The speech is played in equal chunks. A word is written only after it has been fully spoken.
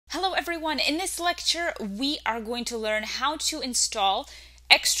everyone. In this lecture, we are going to learn how to install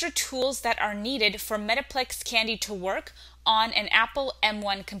extra tools that are needed for Metaplex Candy to work on an Apple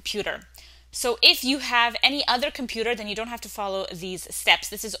M1 computer. So if you have any other computer, then you don't have to follow these steps.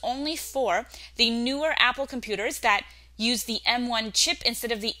 This is only for the newer Apple computers that use the M1 chip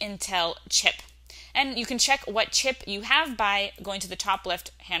instead of the Intel chip. And you can check what chip you have by going to the top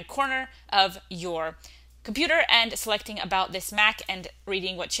left-hand corner of your computer and selecting about this Mac and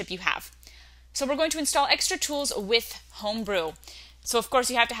reading what chip you have. So we're going to install extra tools with Homebrew. So of course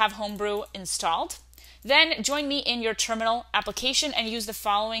you have to have Homebrew installed. Then join me in your terminal application and use the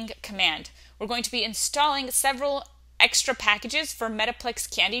following command. We're going to be installing several extra packages for Metaplex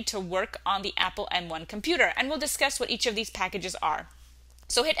Candy to work on the Apple M1 computer, and we'll discuss what each of these packages are.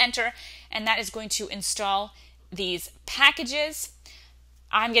 So hit enter, and that is going to install these packages.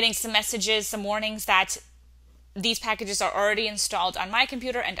 I'm getting some messages, some warnings that these packages are already installed on my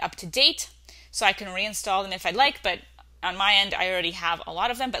computer and up to date, so I can reinstall them if I'd like, but on my end I already have a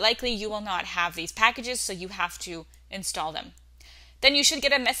lot of them, but likely you will not have these packages, so you have to install them. Then you should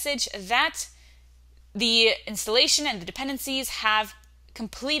get a message that the installation and the dependencies have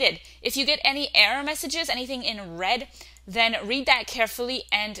completed. If you get any error messages, anything in red, then read that carefully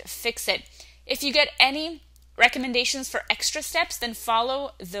and fix it. If you get any recommendations for extra steps, then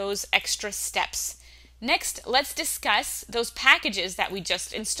follow those extra steps. Next, let's discuss those packages that we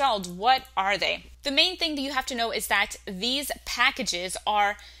just installed. What are they? The main thing that you have to know is that these packages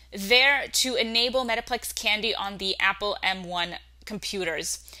are there to enable Metaplex Candy on the Apple M1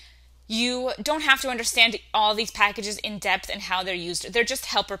 computers. You don't have to understand all these packages in depth and how they're used. They're just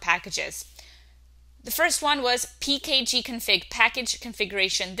helper packages. The first one was pkgconfig, package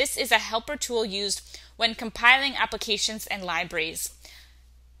configuration. This is a helper tool used when compiling applications and libraries.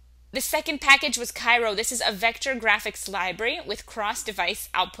 The second package was Cairo. This is a vector graphics library with cross-device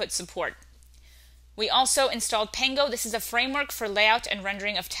output support. We also installed Pango. This is a framework for layout and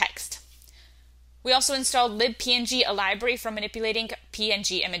rendering of text. We also installed libpng, a library for manipulating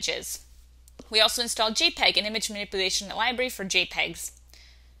PNG images. We also installed JPEG, an image manipulation library for JPEGs.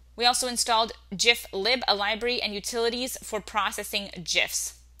 We also installed giflib, a library and utilities for processing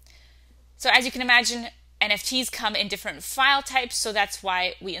GIFs. So as you can imagine, NFTs come in different file types, so that's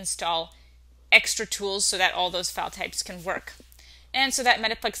why we install extra tools so that all those file types can work, and so that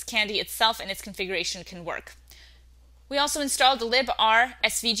Metaplex Candy itself and its configuration can work. We also installed libr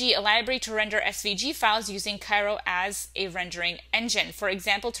SVG, a library to render SVG files using Cairo as a rendering engine, for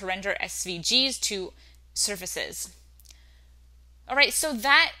example, to render SVGs to surfaces. Alright, so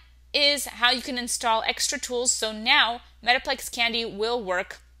that is how you can install extra tools. So now Metaplex Candy will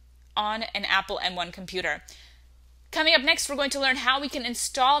work on an Apple M1 computer. Coming up next, we're going to learn how we can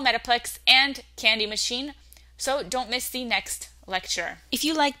install Metaplex and Candy Machine, so don't miss the next lecture. If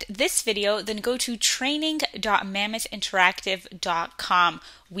you liked this video, then go to training.mammothinteractive.com.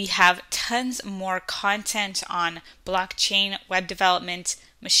 We have tons more content on blockchain, web development,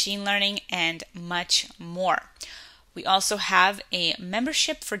 machine learning, and much more. We also have a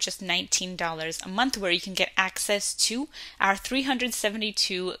membership for just $19 a month where you can get access to our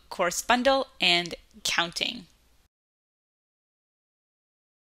 372 course bundle and counting.